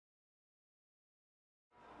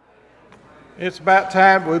It's about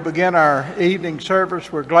time we begin our evening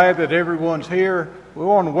service. We're glad that everyone's here. We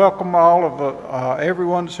want to welcome all of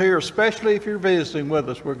everyone's here, especially if you're visiting with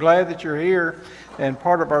us. We're glad that you're here and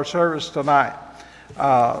part of our service tonight.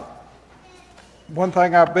 One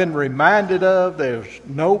thing I've been reminded of, there's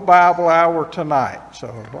no Bible hour tonight.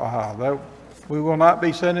 So we will not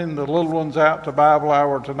be sending the little ones out to Bible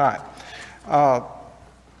hour tonight.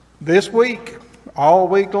 This week, all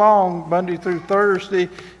week long, Monday through Thursday,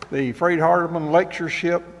 the Fred Hardeman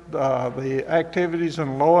lectureship, the activities in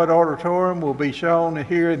the Lloyd Auditorium will be shown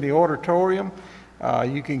here in the auditorium.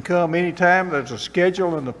 You can come anytime. There's a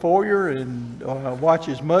schedule in the foyer and watch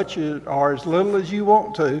as much or as little as you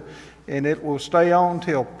want to, and it will stay on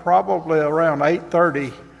till probably around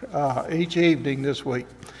 8:30 each evening this week.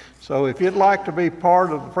 So if you'd like to be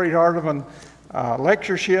part of the Fred Hardeman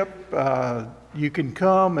lectureship, you can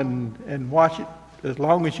come and watch it as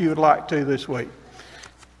long as you would like to this week.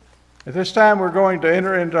 At this time, we're going to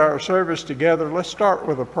enter into our service together. Let's start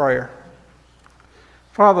with a prayer.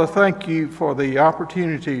 Father, thank you for the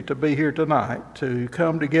opportunity to be here tonight, to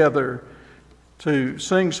come together to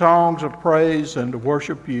sing songs of praise and to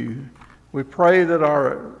worship you. We pray that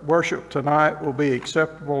our worship tonight will be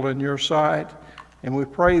acceptable in your sight, and we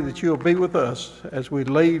pray that you'll be with us as we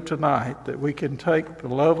leave tonight, that we can take the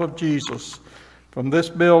love of Jesus from this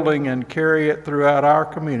building and carry it throughout our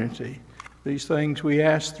community. These things we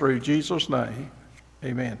ask through Jesus' name.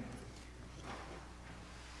 Amen.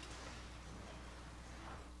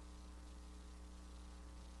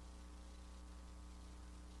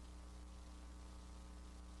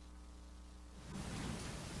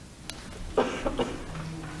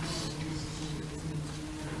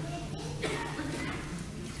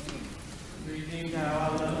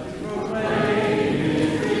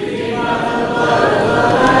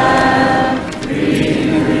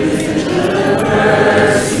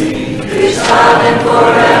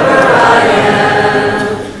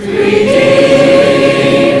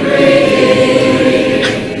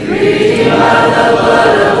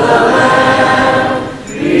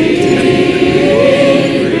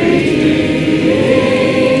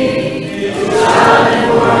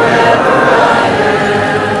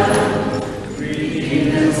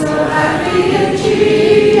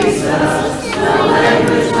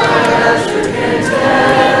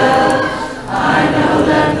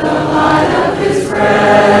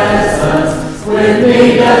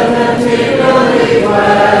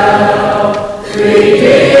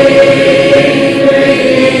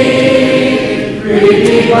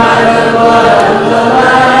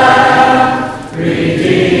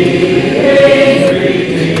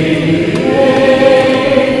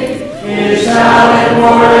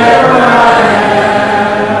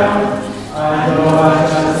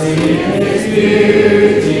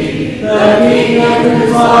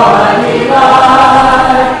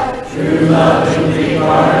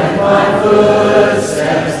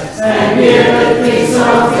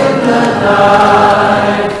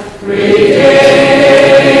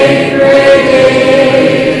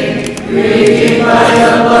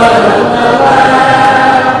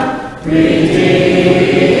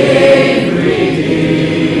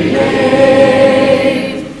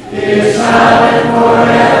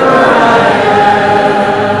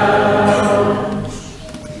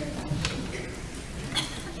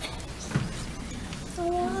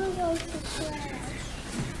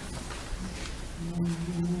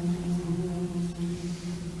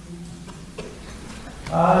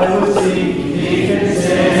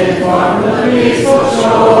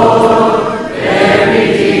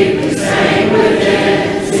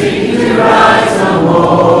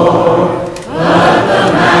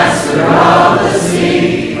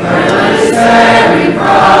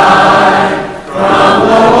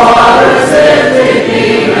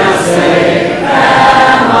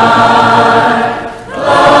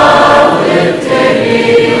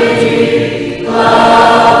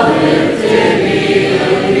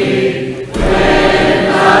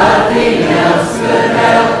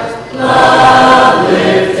 Love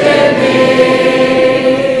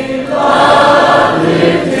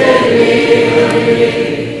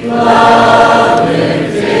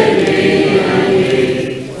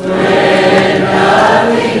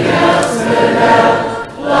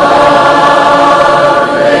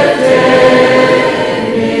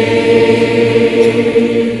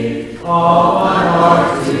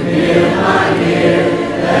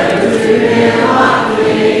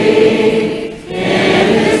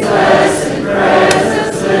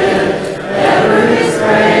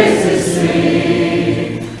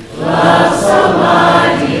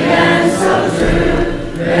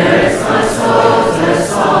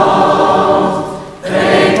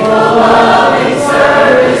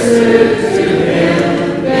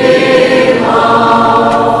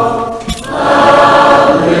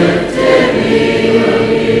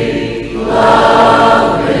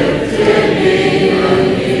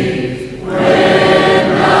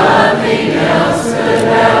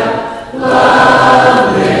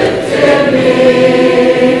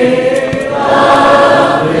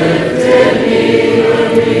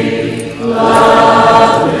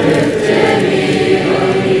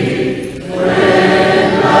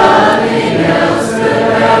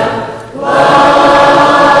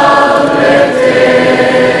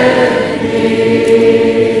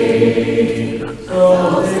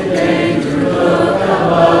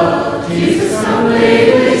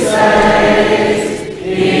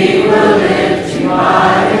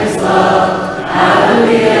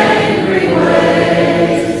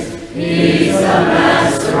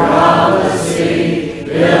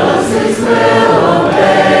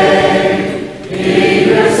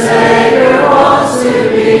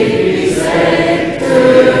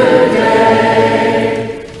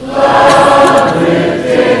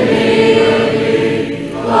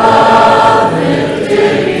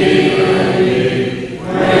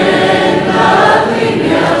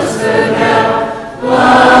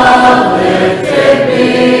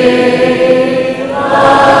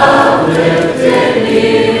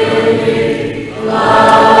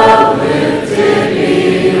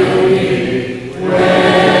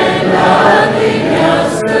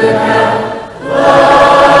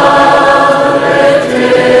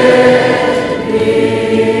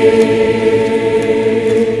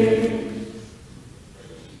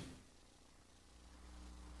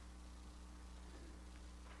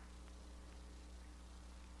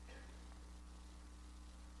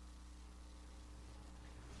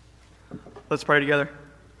Let's pray together.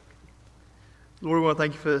 Lord, we want to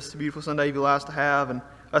thank you for this beautiful Sunday you've allowed us to have and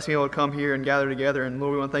us being able to come here and gather together. And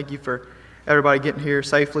Lord, we want to thank you for everybody getting here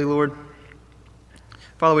safely, Lord.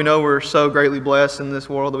 Father, we know we're so greatly blessed in this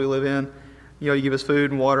world that we live in. You know, you give us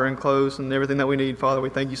food and water and clothes and everything that we need, Father. We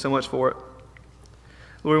thank you so much for it.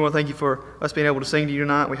 Lord, we want to thank you for us being able to sing to you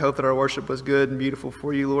tonight. We hope that our worship was good and beautiful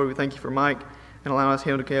for you, Lord. We thank you for Mike and allowing us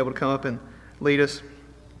him to be able to come up and lead us.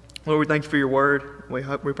 Lord, we thank you for your word.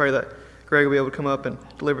 We pray that Greg will be able to come up and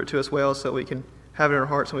deliver it to us well so we can have it in our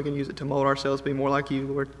hearts and we can use it to mold ourselves to be more like you,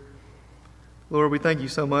 Lord. Lord, we thank you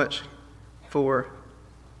so much for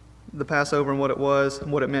the Passover and what it was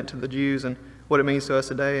and what it meant to the Jews and what it means to us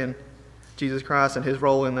today and Jesus Christ and his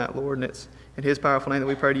role in that, Lord. And it's in his powerful name that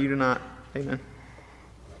we pray to you tonight. Amen.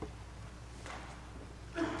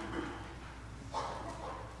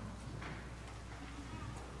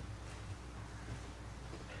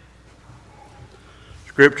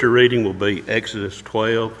 Scripture reading will be Exodus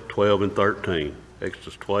 12, 12 and 13.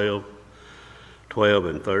 Exodus 12, 12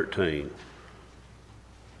 and 13.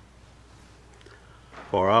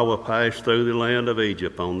 For I will pass through the land of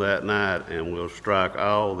Egypt on that night, and will strike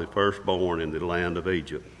all the firstborn in the land of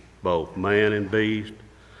Egypt, both man and beast,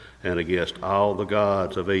 and against all the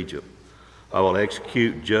gods of Egypt. I will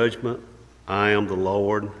execute judgment. I am the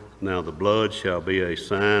Lord. Now the blood shall be a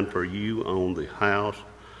sign for you on the house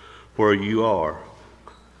where you are.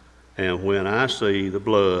 And when I see the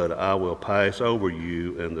blood, I will pass over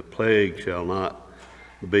you, and the plague shall not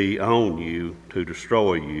be on you to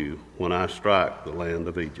destroy you when I strike the land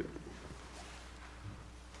of Egypt.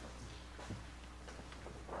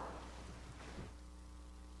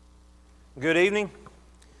 Good evening,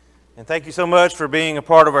 and thank you so much for being a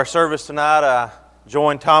part of our service tonight. I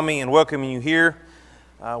join Tommy in welcoming you here.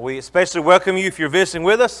 We especially welcome you if you're visiting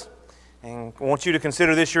with us, and want you to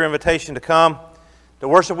consider this your invitation to come to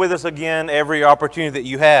worship with us again every opportunity that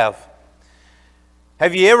you have.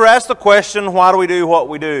 Have you ever asked the question, why do we do what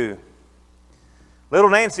we do? Little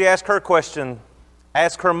Nancy asked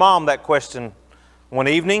her mom that question one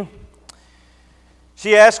evening.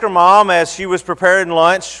 She asked her mom as she was preparing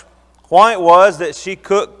lunch why it was that she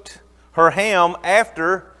cooked her ham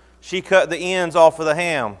after she cut the ends off of the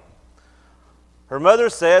ham. Her mother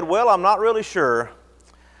said, "Well, I'm not really sure.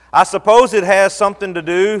 I suppose it has something to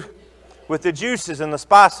do with the juices and the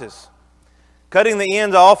spices. Cutting the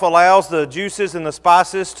ends off allows the juices and the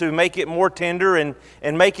spices to make it more tender and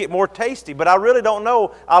make it more tasty. But I really don't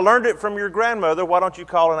know. I learned it from your grandmother. Why don't you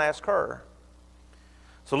call and ask her?"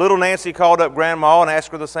 So little Nancy called up Grandma and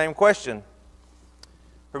asked her the same question.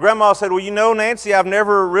 Her grandma said, "Well, you know, Nancy, I've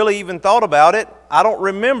never really even thought about it. I don't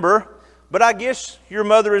remember, but I guess your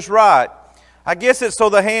mother is right. I guess it's so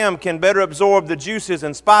the ham can better absorb the juices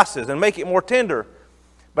and spices and make it more tender.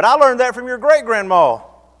 But I learned that from your great-grandma.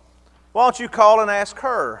 Why don't you call and ask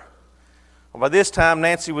her?" Well, by this time,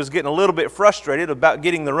 Nancy was getting a little bit frustrated about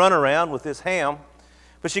getting the runaround with this ham.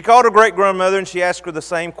 But she called her great-grandmother and she asked her the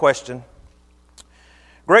same question.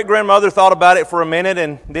 Great-grandmother thought about it for a minute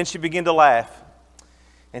and then she began to laugh.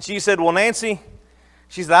 And she said, "Well, Nancy,"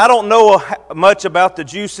 she said, "I don't know much about the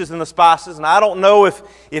juices and the spices, and I don't know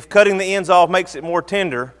if cutting the ends off makes it more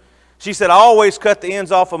tender." She said, "I always cut the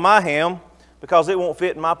ends off of my ham because it won't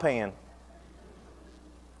fit in my pan."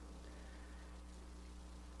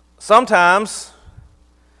 Sometimes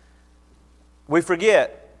we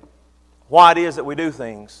forget why it is that we do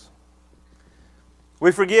things.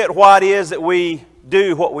 We forget why it is that we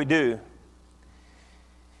do what we do.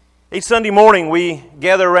 Each Sunday morning we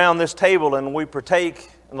gather around this table and we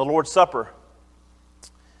partake in the Lord's Supper.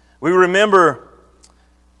 We remember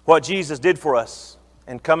what Jesus did for us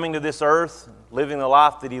and coming to this earth, living the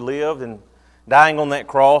life that He lived and dying on that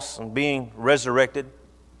cross and being resurrected.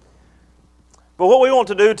 But what we want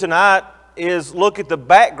to do tonight is look at the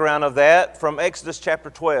background of that from Exodus chapter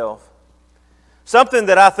 12. Something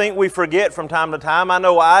that I think we forget from time to time, I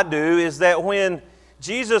know I do, is that when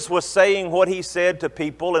Jesus was saying what He said to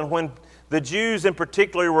people, and when the Jews in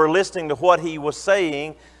particular were listening to what He was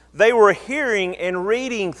saying, they were hearing and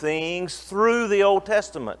reading things through the Old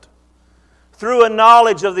Testament, through a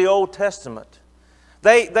knowledge of the Old Testament.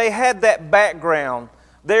 They had that background.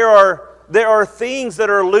 There are things that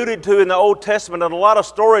are alluded to in the Old Testament and a lot of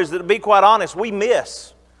stories that, to be quite honest, we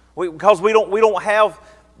miss because we don't have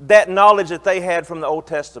that knowledge that they had from the Old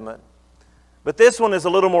Testament. But this one is a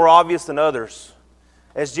little more obvious than others.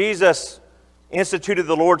 As Jesus instituted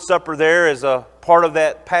the Lord's Supper there as a part of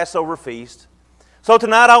that Passover feast. So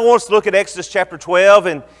tonight I want us to look at Exodus chapter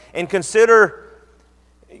 12 and consider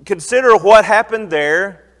what happened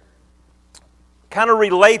there, kind of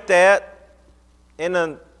relate that in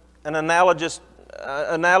an analogous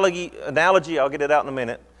analogy, I'll get it out in a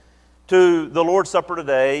minute, to the Lord's Supper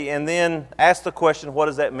today, and then ask the question, what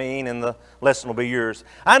does that mean? And the lesson will be yours.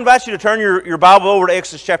 I invite you to turn your Bible over to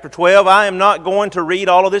Exodus chapter 12. I am not going to read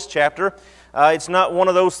all of this chapter. It's not one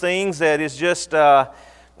of those things that is just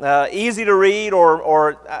easy to read,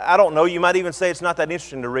 or I don't know, you might even say it's not that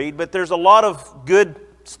interesting to read, but there's a lot of good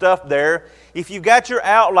stuff there. If you've got your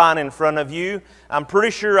outline in front of you, I'm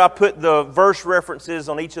pretty sure I put the verse references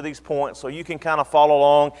on each of these points so you can kind of follow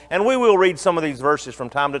along. And we will read some of these verses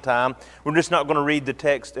from time to time. We're just not going to read the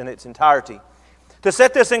text in its entirety. To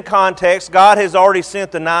set this in context, God has already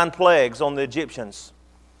sent the 9 plagues on the Egyptians.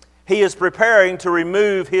 He is preparing to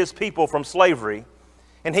remove His people from slavery,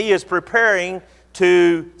 and He is preparing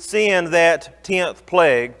to send that 10th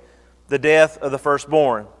plague, the death of the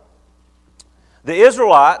firstborn. The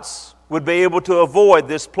Israelites would be able to avoid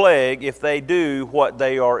this plague if they do what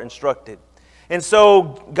they are instructed. And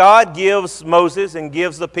so God gives Moses and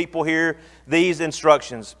gives the people here these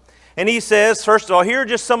instructions. And He says, first of all, here are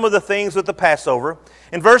just some of the things with the Passover.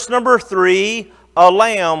 In verse number 3, a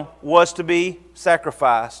lamb was to be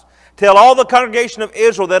sacrificed. Tell all the congregation of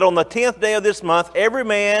Israel that on the 10th day of this month, every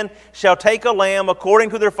man shall take a lamb according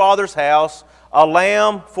to their father's house, a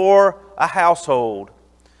lamb for a household.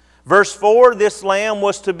 Verse 4, this lamb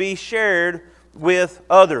was to be shared with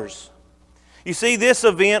others. You see, this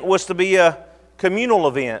event was to be a communal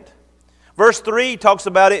event. Verse 3 talks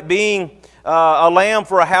about it being a lamb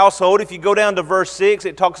for a household. If you go down to verse 6,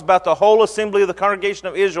 it talks about the whole assembly of the congregation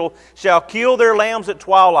of Israel shall kill their lambs at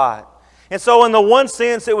twilight. And so in the one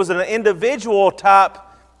sense, it was an individual type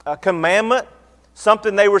commandment,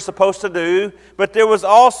 something they were supposed to do, but there was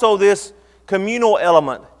also this communal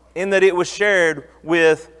element in that it was shared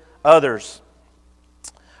with others.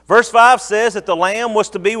 Verse 5 says that the lamb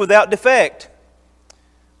was to be without defect.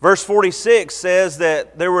 Verse 46 says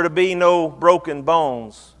that there were to be no broken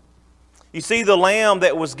bones. You see, the lamb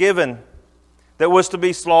that was given, that was to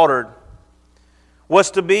be slaughtered,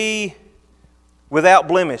 was to be without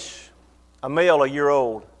blemish, a male, a year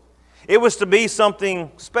old. It was to be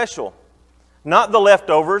something special, not the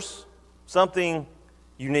leftovers, something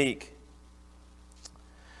unique.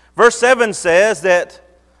 Verse 7 says that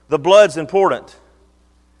the blood's important.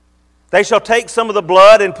 They shall take some of the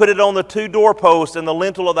blood and put it on the 2 doorposts and the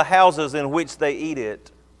lintel of the houses in which they eat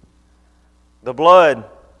it. The blood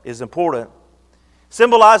is important. It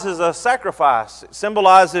symbolizes a sacrifice. It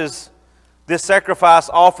symbolizes this sacrifice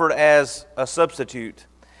offered as a substitute.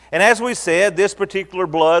 And as we said, this particular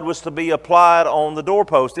blood was to be applied on the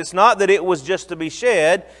doorpost. It's not that it was just to be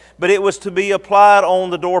shed, but it was to be applied on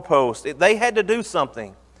the doorpost. They had to do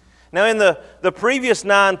something. Now in the previous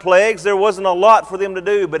 9 plagues, there wasn't a lot for them to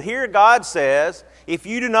do. But here God says, if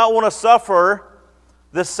you do not want to suffer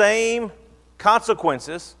the same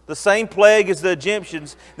consequences, the same plague as the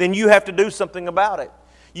Egyptians, then you have to do something about it.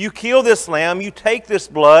 You kill this lamb, you take this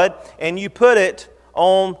blood, and you put it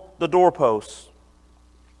on the doorposts.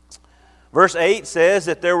 Verse 8 says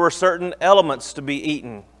that there were certain elements to be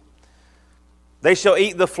eaten. They shall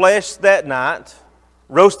eat the flesh that night,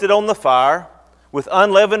 roasted on the fire, with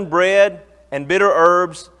unleavened bread and bitter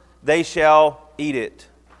herbs, they shall eat it.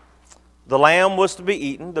 The lamb was to be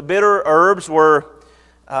eaten. The bitter herbs were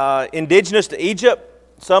indigenous to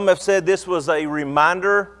Egypt. Some have said this was a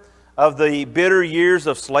reminder of the bitter years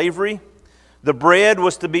of slavery. The bread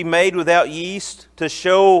was to be made without yeast to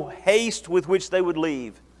show haste with which they would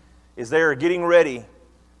leave, as they are getting ready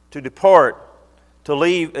to depart to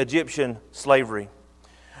leave Egyptian slavery.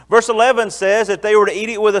 Verse 11 says that they were to eat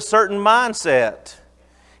it with a certain mindset.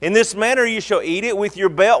 In this manner you shall eat it with your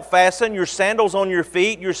belt fastened, your sandals on your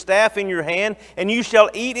feet, your staff in your hand, and you shall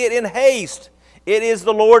eat it in haste. It is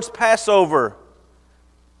the Lord's Passover.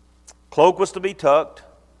 Cloak was to be tucked,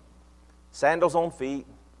 sandals on feet,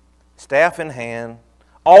 staff in hand.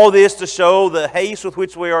 All this to show the haste with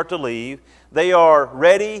which we are to leave. They are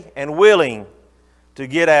ready and willing to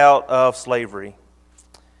get out of slavery.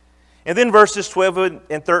 And then verses 12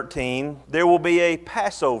 and 13, there will be a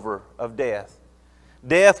Passover of death.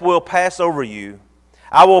 Death will pass over you.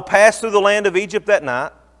 I will pass through the land of Egypt that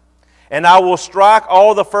night, and I will strike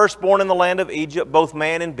all the firstborn in the land of Egypt, both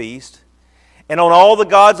man and beast. And on all the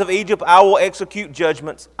gods of Egypt I will execute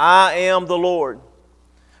judgments. I am the Lord.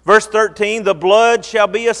 Verse 13, the blood shall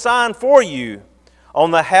be a sign for you on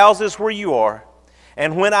the houses where you are.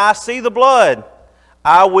 And when I see the blood,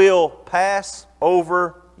 I will pass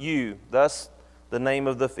over you. Thus the name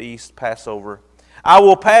of the feast, Passover. I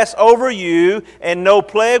will pass over you, and no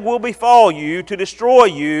plague will befall you to destroy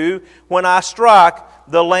you when I strike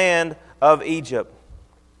the land of Egypt.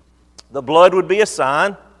 The blood would be a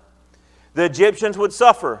sign. The Egyptians would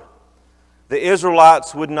suffer. The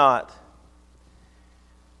Israelites would not.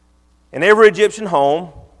 In every Egyptian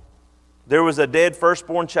home, there was a dead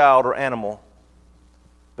firstborn child or animal.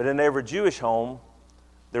 But in every Jewish home,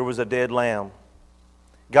 there was a dead lamb.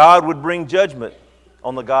 God would bring judgment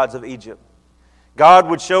on the gods of Egypt. God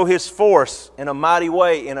would show His force in a mighty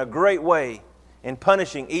way, in a great way, in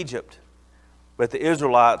punishing Egypt. But the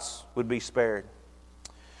Israelites would be spared.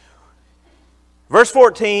 Verse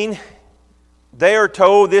 14, they are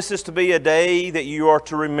told this is to be a day that you are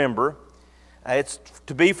to remember. It's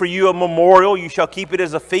to be for you a memorial. You shall keep it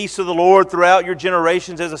as a feast of the Lord throughout your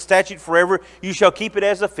generations, as a statute forever. You shall keep it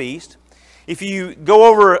as a feast. If you go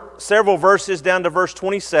over several verses down to verse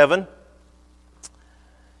 27,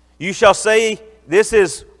 you shall say, this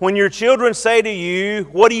is when your children say to you,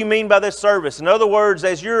 what do you mean by this service? In other words,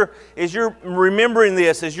 as you're remembering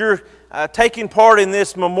this, as you're taking part in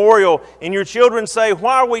this memorial, and your children say,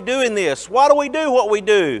 why are we doing this? Why do we do what we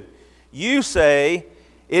do? You say,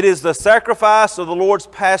 it is the sacrifice of the Lord's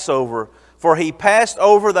Passover, for He passed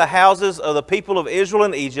over the houses of the people of Israel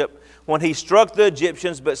in Egypt when He struck the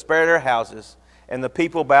Egyptians but spared their houses, and the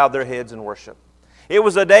people bowed their heads in worship. It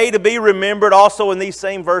was a day to be remembered. Also in these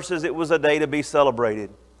same verses, it was a day to be celebrated.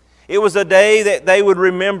 It was a day that they would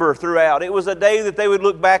remember throughout. It was a day that they would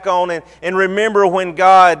look back on and remember when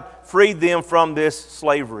God freed them from this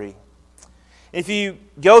slavery. If you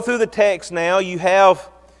go through the text now, you have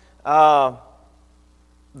the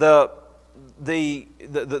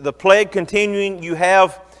plague continuing. You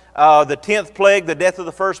have the 10th plague, the death of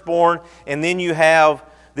the firstborn, and then you have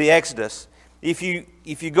the Exodus. If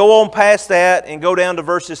you go on past that and go down to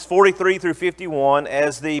verses 43 through 51,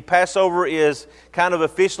 as the Passover is kind of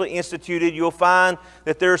officially instituted, you'll find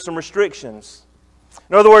that there are some restrictions.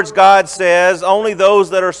 In other words, God says only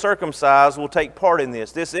those that are circumcised will take part in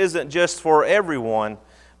this. This isn't just for everyone.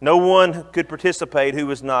 No one could participate who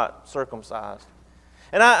was not circumcised.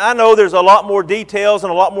 And I know there's a lot more details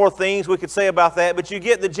and a lot more things we could say about that, but you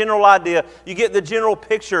get the general idea. You get the general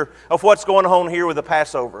picture of what's going on here with the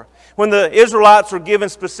Passover. When the Israelites were given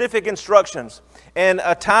specific instructions and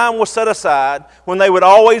a time was set aside when they would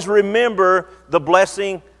always remember the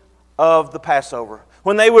blessing of the Passover.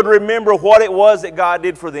 When they would remember what it was that God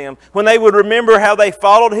did for them. When they would remember how they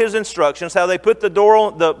followed His instructions, how they put the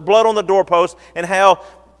blood on the doorpost, and how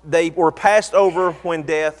they were passed over when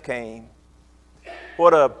death came.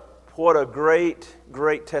 What a great,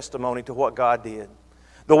 great testimony to what God did.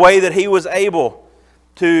 The way that He was able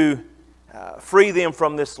to free them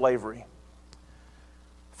from this slavery.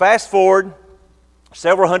 Fast forward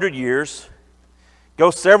several hundred years. Go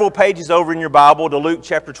several pages over in your Bible to Luke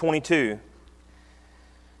chapter 22.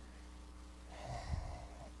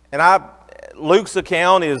 And Luke's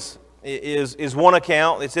account is one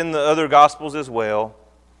account. It's in the other Gospels as well.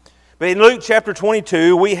 But in Luke chapter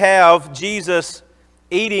 22, we have Jesus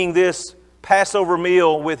eating this Passover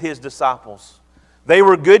meal with His disciples. They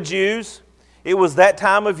were good Jews. It was that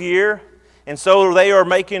time of year, and so they are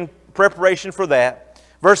making preparation for that.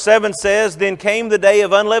 Verse 7 says, then came the day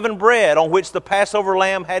of unleavened bread on which the Passover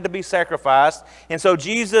lamb had to be sacrificed. And so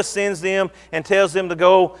Jesus sends them and tells them to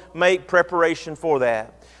go make preparation for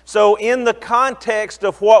that. So in the context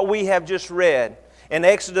of what we have just read, in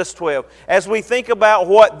Exodus 12, as we think about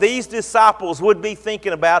what these disciples would be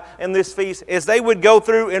thinking about in this feast, as they would go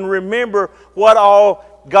through and remember what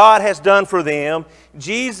all God has done for them,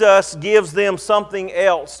 Jesus gives them something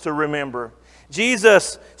else to remember.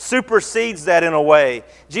 Jesus supersedes that in a way.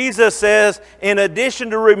 Jesus says, in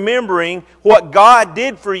addition to remembering what God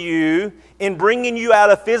did for you in bringing you out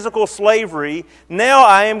of physical slavery, now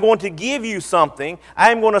I am going to give you something.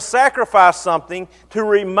 I am going to sacrifice something to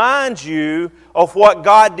remind you of what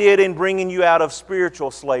God did in bringing you out of spiritual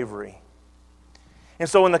slavery. And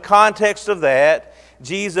so in the context of that,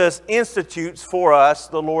 Jesus institutes for us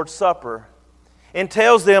the Lord's Supper and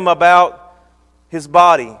tells them about His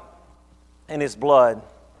body and His blood.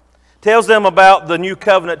 Tells them about the new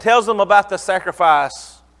covenant. Tells them about the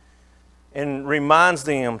sacrifice. And reminds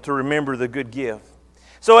them to remember the good gift.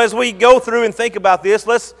 So as we go through and think about this,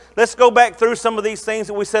 let's go back through some of these things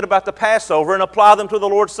that we said about the Passover and apply them to the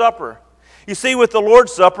Lord's Supper. You see, with the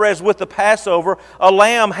Lord's Supper, as with the Passover, a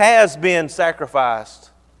lamb has been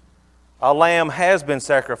sacrificed. A lamb has been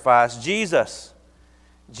sacrificed. Jesus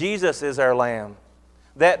is our lamb.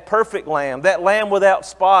 That perfect lamb, that lamb without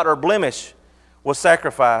spot or blemish, was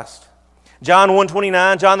sacrificed. John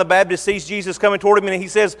 1:29, John the Baptist sees Jesus coming toward him and he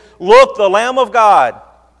says, look, the Lamb of God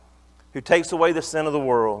who takes away the sin of the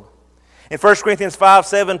world. In 1 Corinthians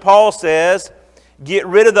 5:7, Paul says, get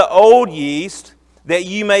rid of the old yeast that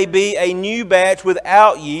you may be a new batch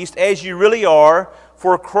without yeast as you really are,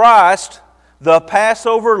 for Christ, the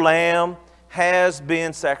Passover Lamb, has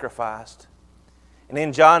been sacrificed. And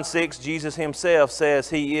in John 6, Jesus Himself says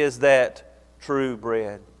He is that true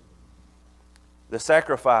bread. The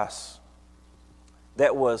sacrifice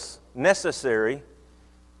that was necessary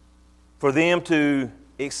for them to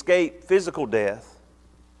escape physical death,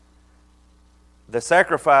 the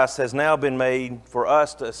sacrifice has now been made for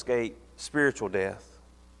us to escape spiritual death.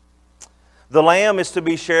 The lamb is to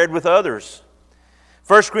be shared with others.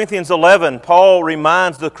 1 Corinthians 11, Paul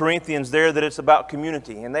reminds the Corinthians there that it's about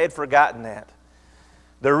community, and they had forgotten that.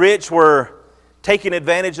 The rich were taking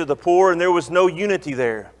advantage of the poor, and there was no unity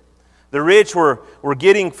there. The rich were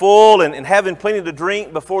getting full and having plenty to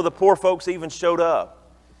drink before the poor folks even showed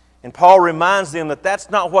up. And Paul reminds them that that's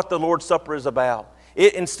not what the Lord's Supper is about.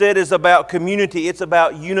 It instead is about community. It's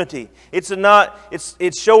about unity.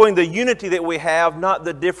 It's showing the unity that we have, not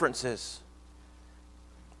the differences.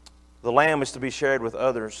 The lamb is to be shared with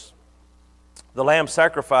others. The lamb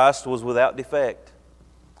sacrificed was without defect.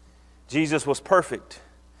 Jesus was perfect.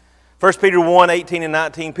 1 Peter 1, 18 and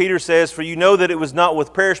 19, Peter says, "For you know that it was not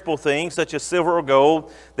with perishable things, such as silver or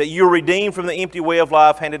gold, that you were redeemed from the empty way of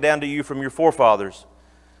life handed down to you from your forefathers,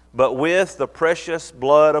 but with the precious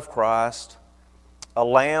blood of Christ, a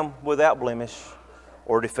lamb without blemish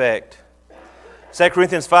or defect." 2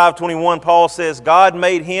 Corinthians 5:21, Paul says, "God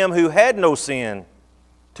made Him who had no sin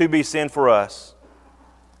to be sin for us,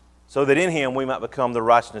 so that in Him we might become the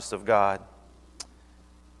righteousness of God."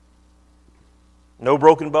 No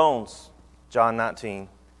broken bones, John 19.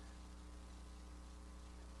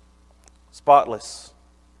 Spotless,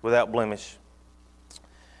 without blemish.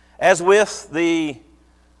 As with the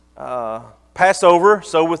Passover,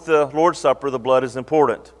 so with the Lord's Supper, the blood is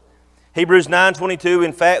important. Hebrews 9:22,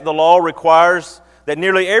 in fact, the law requires that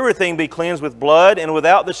nearly everything be cleansed with blood, and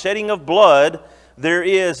without the shedding of blood, there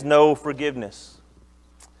is no forgiveness.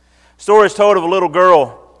 A story is told of a little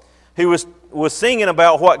girl who was singing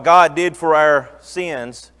about what God did for our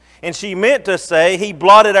sins, and she meant to say He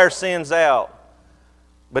blotted our sins out,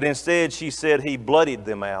 but instead she said He bloodied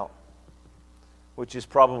them out, which is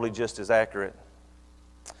probably just as accurate.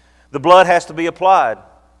 The blood has to be applied.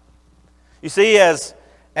 You see, as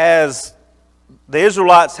the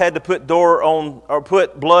Israelites had to put blood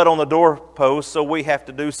on the doorpost, so we have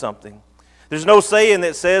to do something. There's no saying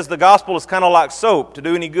that says the gospel is kind of like soap. To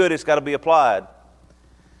do any good, it's got to be applied.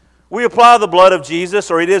 We apply the blood of Jesus,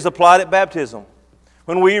 or it is applied at baptism.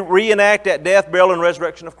 When we reenact that death, burial, and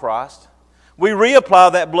resurrection of Christ, we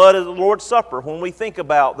reapply that blood at the Lord's Supper when we think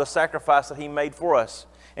about the sacrifice that He made for us,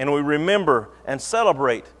 and we remember and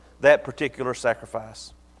celebrate that particular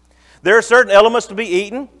sacrifice. There are certain elements to be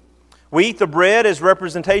eaten. We eat the bread as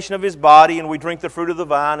representation of His body, and we drink the fruit of the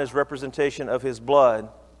vine as representation of His blood.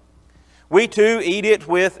 We too eat it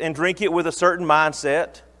with and drink it with a certain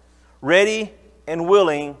mindset, ready and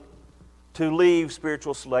willing to leave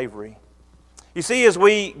spiritual slavery. You see, as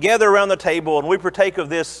we gather around the table and we partake of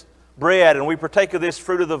this bread and we partake of this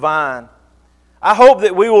fruit of the vine, I hope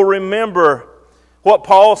that we will remember what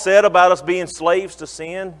Paul said about us being slaves to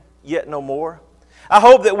sin, yet no more. I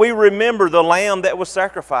hope that we remember the lamb that was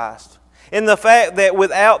sacrificed, and the fact that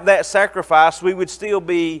without that sacrifice we would still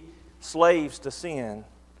be slaves to sin,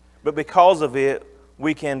 but because of it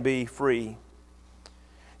we can be free.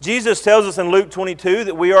 Jesus tells us in Luke 22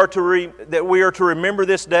 that we are to remember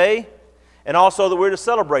this day, and also that we're to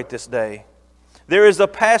celebrate this day. There is a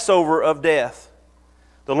Passover of death.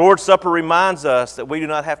 The Lord's Supper reminds us that we do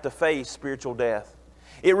not have to face spiritual death.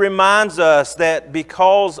 It reminds us that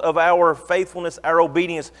because of our faithfulness, our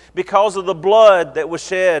obedience, because of the blood that was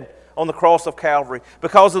shed on the cross of Calvary,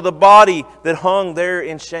 because of the body that hung there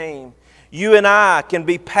in shame, you and I can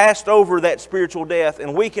be passed over that spiritual death,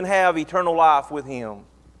 and we can have eternal life with Him.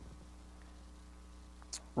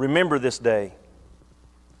 Remember this day.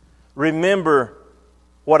 Remember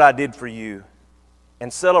what I did for you,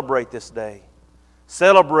 and celebrate this day.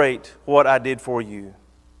 Celebrate what I did for you.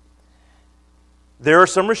 There are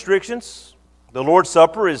some restrictions. The Lord's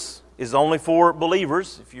Supper is only for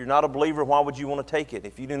believers. If you're not a believer, why would you want to take it?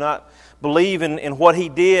 If you do not believe in what He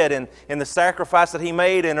did and in the sacrifice that He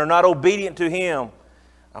made and are not obedient to Him,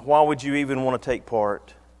 why would you even want to take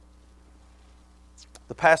part?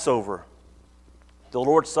 The Passover, the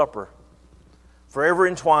Lord's Supper, forever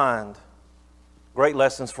entwined, great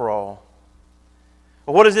lessons for all.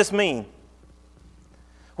 But what does this mean?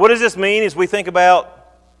 What does this mean as we think about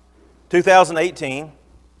 2018?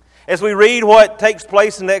 As we read what takes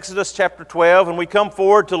place in Exodus chapter 12, and we come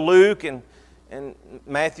forward to Luke and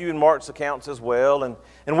Matthew and Mark's accounts as well,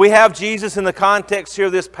 and we have Jesus in the context here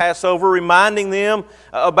of this Passover, reminding them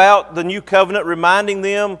about the new covenant, reminding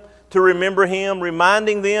them to remember Him,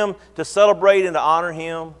 reminding them to celebrate and to honor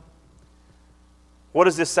Him. What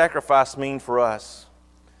does this sacrifice mean for us?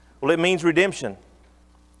 Well, it means redemption.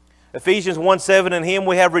 Ephesians 1:7, in Him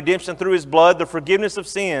we have redemption through His blood, the forgiveness of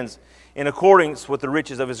sins, in accordance with the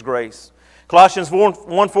riches of His grace. Colossians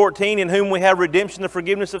 1:14, in whom we have redemption, the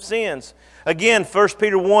forgiveness of sins. Again, 1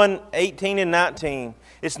 Peter 1:18 and 19.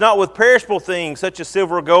 It's not with perishable things, such as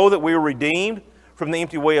silver or gold, that we are redeemed from the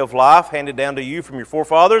empty way of life handed down to you from your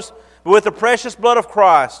forefathers, but with the precious blood of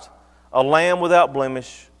Christ, a lamb without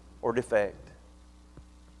blemish or defect.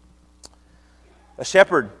 A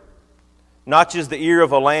shepherd notches the ear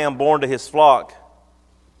of a lamb born to his flock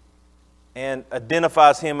and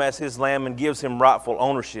identifies him as his lamb and gives him rightful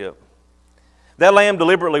ownership. That lamb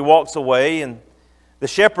deliberately walks away, and the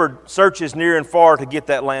shepherd searches near and far to get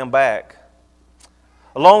that lamb back.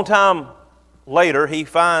 A long time later, he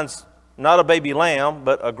finds not a baby lamb,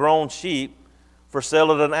 but a grown sheep for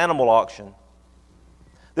sale at an animal auction.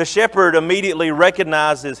 The shepherd immediately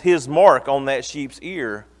recognizes his mark on that sheep's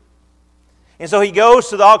ear. And so he goes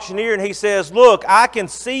to the auctioneer and he says, "Look, I can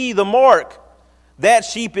see the mark. That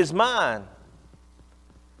sheep is mine."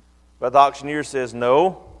 But the auctioneer says,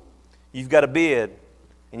 "No, you've got to bid,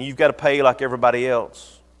 and you've got to pay like everybody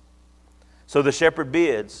else." So the shepherd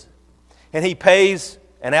bids, and he pays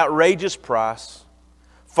an outrageous price,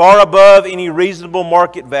 far above any reasonable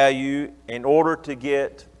market value, in order to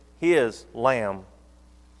get his lamb.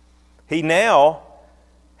 He now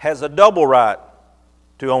has a double right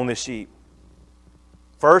to own this sheep.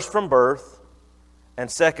 First from birth,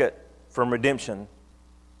 and second from redemption.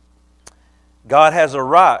 God has a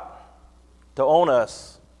right to own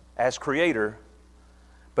us as Creator,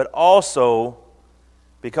 but also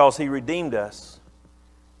because He redeemed us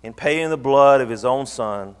in paying the blood of His own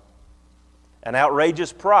Son, an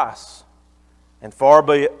outrageous price and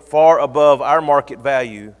far above our market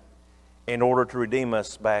value, in order to redeem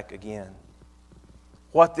us back again.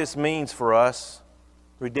 What this means for us,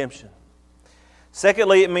 redemption.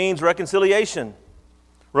 Secondly, it means reconciliation.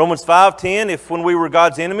 Romans 5:10, if when we were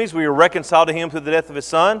God's enemies, we were reconciled to Him through the death of His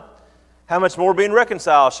Son, how much more being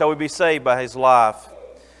reconciled shall we be saved by His life?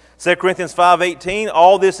 2 Corinthians 5:18,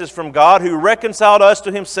 all this is from God, who reconciled us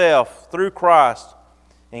to Himself through Christ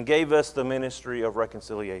and gave us the ministry of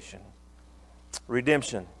reconciliation.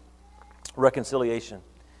 Redemption, reconciliation.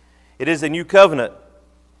 It is a new covenant.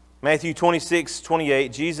 Matthew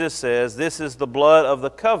 26:28, Jesus says, "This is the blood of the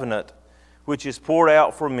covenant, which is poured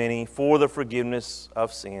out for many for the forgiveness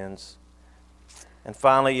of sins." And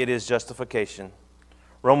finally, it is justification.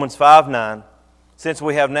 Romans 5:9, since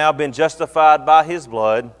we have now been justified by His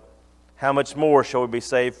blood, how much more shall we be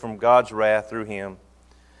saved from God's wrath through Him?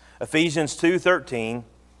 Ephesians 2:13,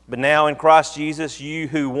 but now in Christ Jesus, you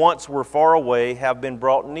who once were far away have been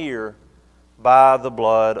brought near by the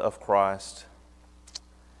blood of Christ.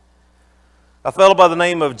 A fellow by the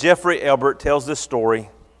name of Jeffrey Elbert tells this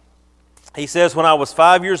story. He says, when I was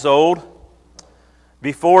 5 years old,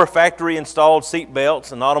 before factory-installed seat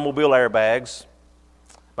belts and automobile airbags,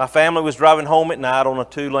 my family was driving home at night on a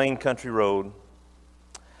 2-lane country road.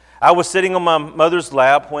 I was sitting on my mother's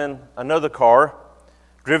lap when another car,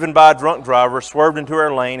 driven by a drunk driver, swerved into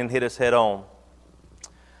our lane and hit us head-on.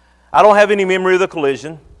 I don't have any memory of the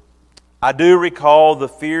collision. I do recall the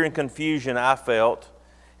fear and confusion I felt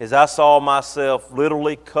as I saw myself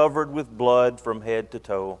literally covered with blood from head to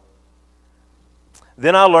toe.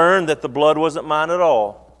 Then I learned that the blood wasn't mine at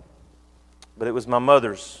all, but it was my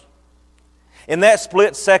mother's. In that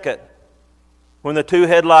split second, when the two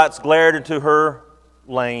headlights glared into her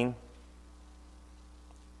lane,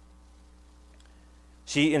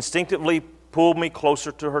 she instinctively pulled me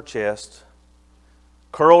closer to her chest,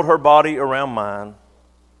 curled her body around mine.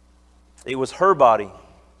 It was her body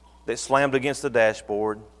that slammed against the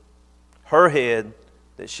dashboard, her head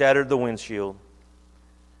that shattered the windshield.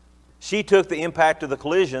 She took the impact of the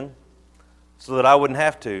collision so that I wouldn't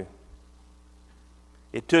have to.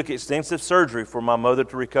 It took extensive surgery for my mother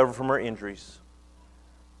to recover from her injuries.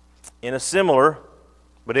 In a similar,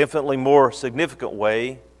 but infinitely more significant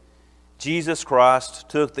way, Jesus Christ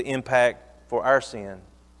took the impact for our sin.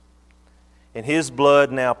 And His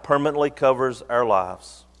blood now permanently covers our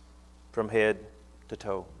lives from head to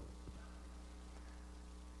toe.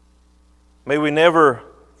 May we never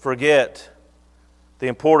forget the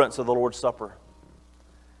importance of the Lord's Supper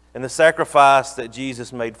and the sacrifice that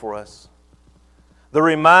Jesus made for us. The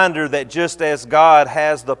reminder that just as God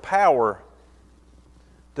has the power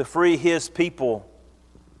to free His people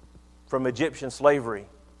from Egyptian slavery,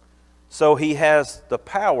 so He has the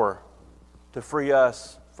power to free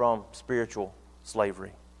us from spiritual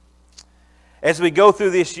slavery. As we go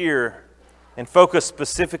through this year and focus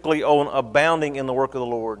specifically on abounding in the work of the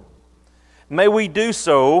Lord, may we do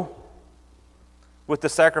so with the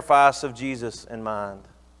sacrifice of Jesus in mind.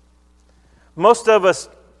 Most of us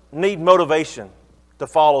need motivation to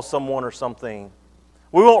follow someone or something.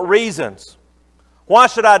 We want reasons. Why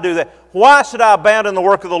should I do that? Why should I abandon the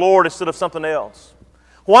work of the Lord instead of something else?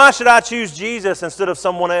 Why should I choose Jesus instead of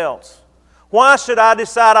someone else? Why should I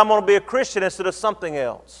decide I'm going to be a Christian instead of something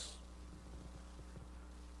else?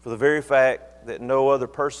 For the very fact that no other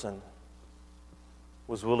person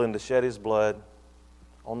was willing to shed his blood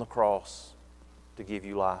on the cross to give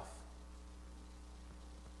you life.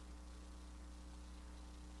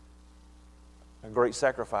 A great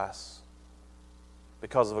sacrifice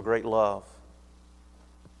because of a great love.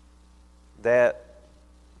 That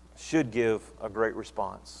should give a great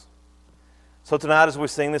response. So tonight, as we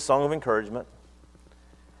sing this song of encouragement,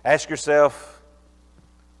 ask yourself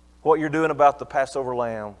what you're doing about the Passover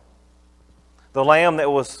lamb. The lamb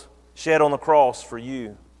that was shed on the cross for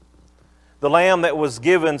you. The lamb that was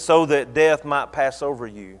given so that death might pass over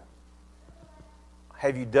you.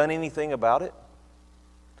 Have you done anything about it?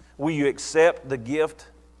 Will you accept the gift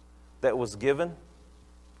that was given?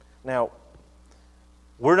 Now,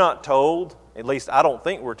 we're not told, at least I don't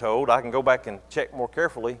think we're told, I can go back and check more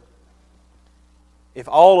carefully. If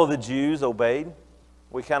all of the Jews obeyed,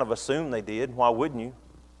 we kind of assume they did. Why wouldn't you?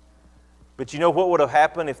 But you know what would have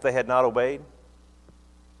happened if they had not obeyed?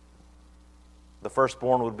 The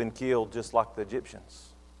firstborn would have been killed just like the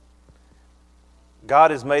Egyptians. God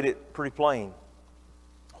has made it pretty plain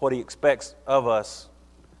what He expects of us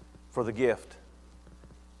for the gift.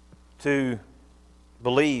 To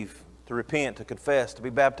believe, to repent, to confess, to be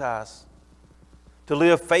baptized, to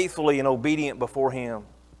live faithfully and obedient before Him,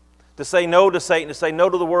 to say no to Satan, to say no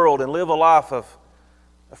to the world, and live a life of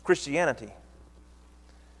Christianity.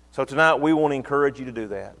 So tonight we want to encourage you to do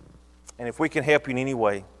that. And if we can help you in any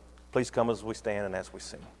way, please come as we stand and as we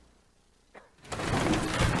sing.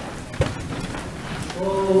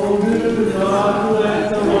 Oh, do not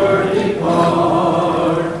let the word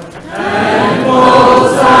depart, and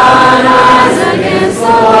both thine eyes against the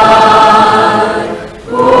light.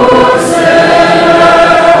 Poor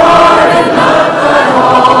sinner, harden not thy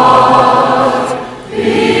heart.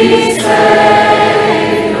 Be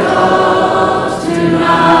saved of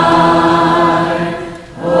tonight.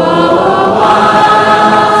 Oh, why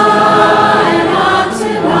not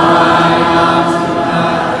tonight?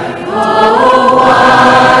 Oh, why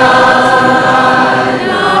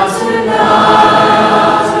not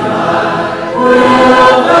tonight?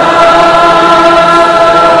 Will thou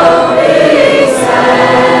be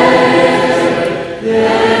saved?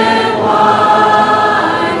 Then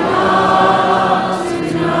why not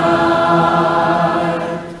tonight?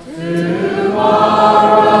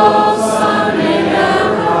 Tomorrow sun may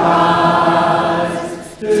never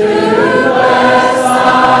rise to bless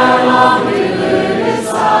thy long deluded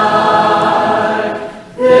sight.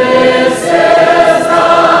 This is the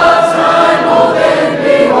time, oh then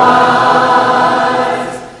be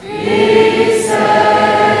wise. Be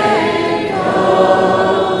saved,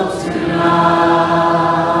 oh tonight.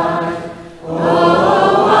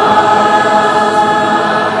 Oh, why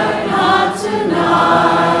not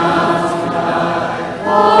tonight?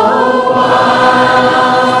 Oh,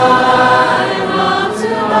 why not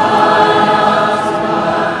tonight?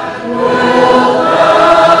 Will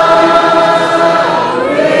thou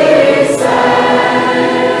be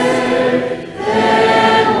saved?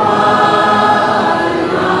 Then why not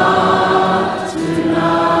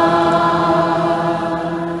tonight?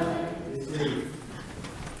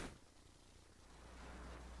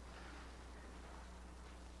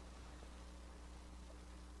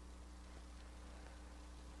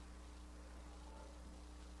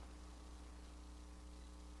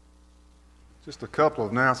 Just a couple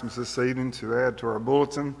of announcements this evening to add to our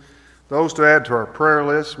bulletin. Those to add to our prayer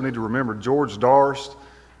list, we need to remember George Darst,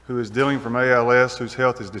 who is dealing from ALS, whose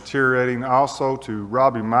health is deteriorating. Also to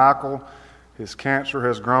Robbie Michael, his cancer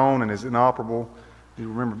has grown and is inoperable.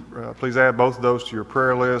 You remember, please add both of those to your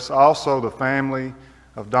prayer list. Also the family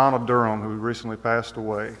of Donna Durham, who recently passed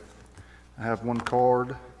away. I have one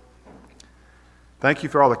card. Thank you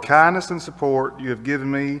for all the kindness and support you have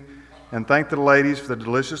given me, and thank the ladies for the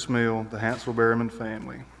delicious meal, the Hansel Berryman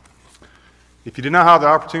family. If you did not have the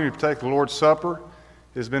opportunity to take the Lord's Supper,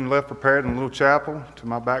 it has been left prepared in a little chapel to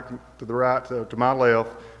my back, to the right, to my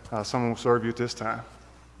left. Someone will serve you at this time.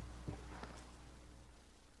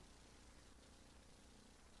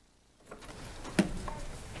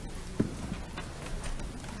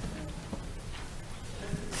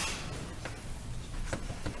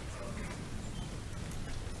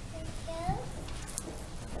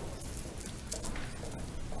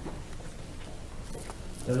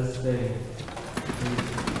 Let us stay.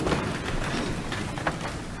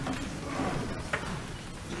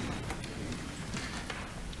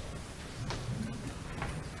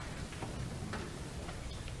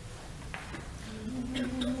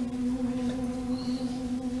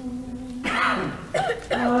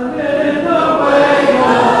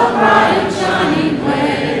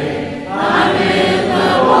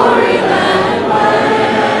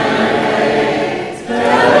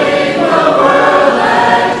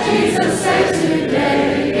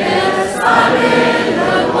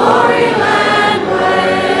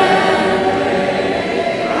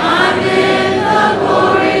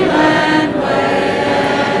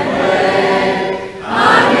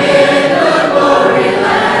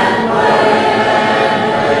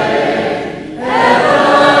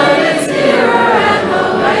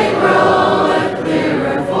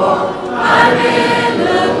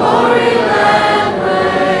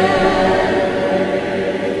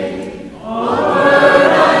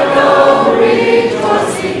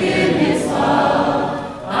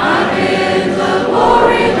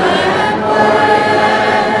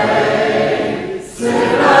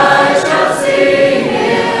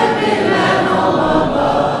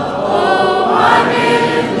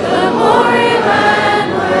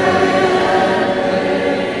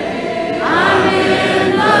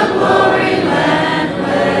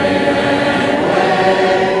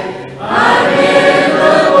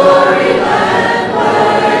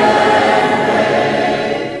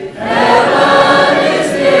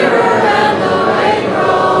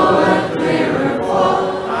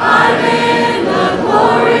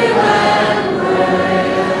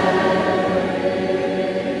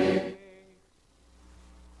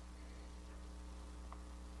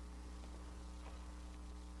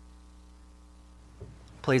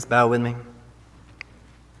 Please bow with me.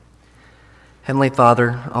 Heavenly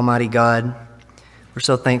Father, Almighty God, we're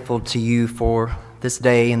so thankful to you for this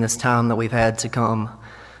day and this time that we've had to come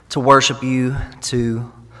to worship you,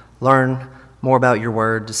 to learn more about your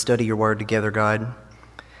word, to study your word together, God.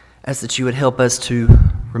 Ask that you would help us to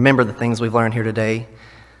remember the things we've learned here today.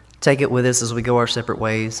 Take it with us as we go our separate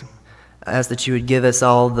ways. I ask that you would give us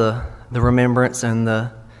all the remembrance and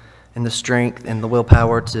the strength and the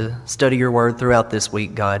willpower to study your word throughout this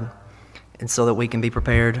week, God, and so that we can be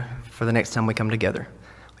prepared for the next time we come together.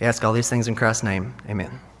 We ask all these things in Christ's name.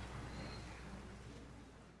 Amen.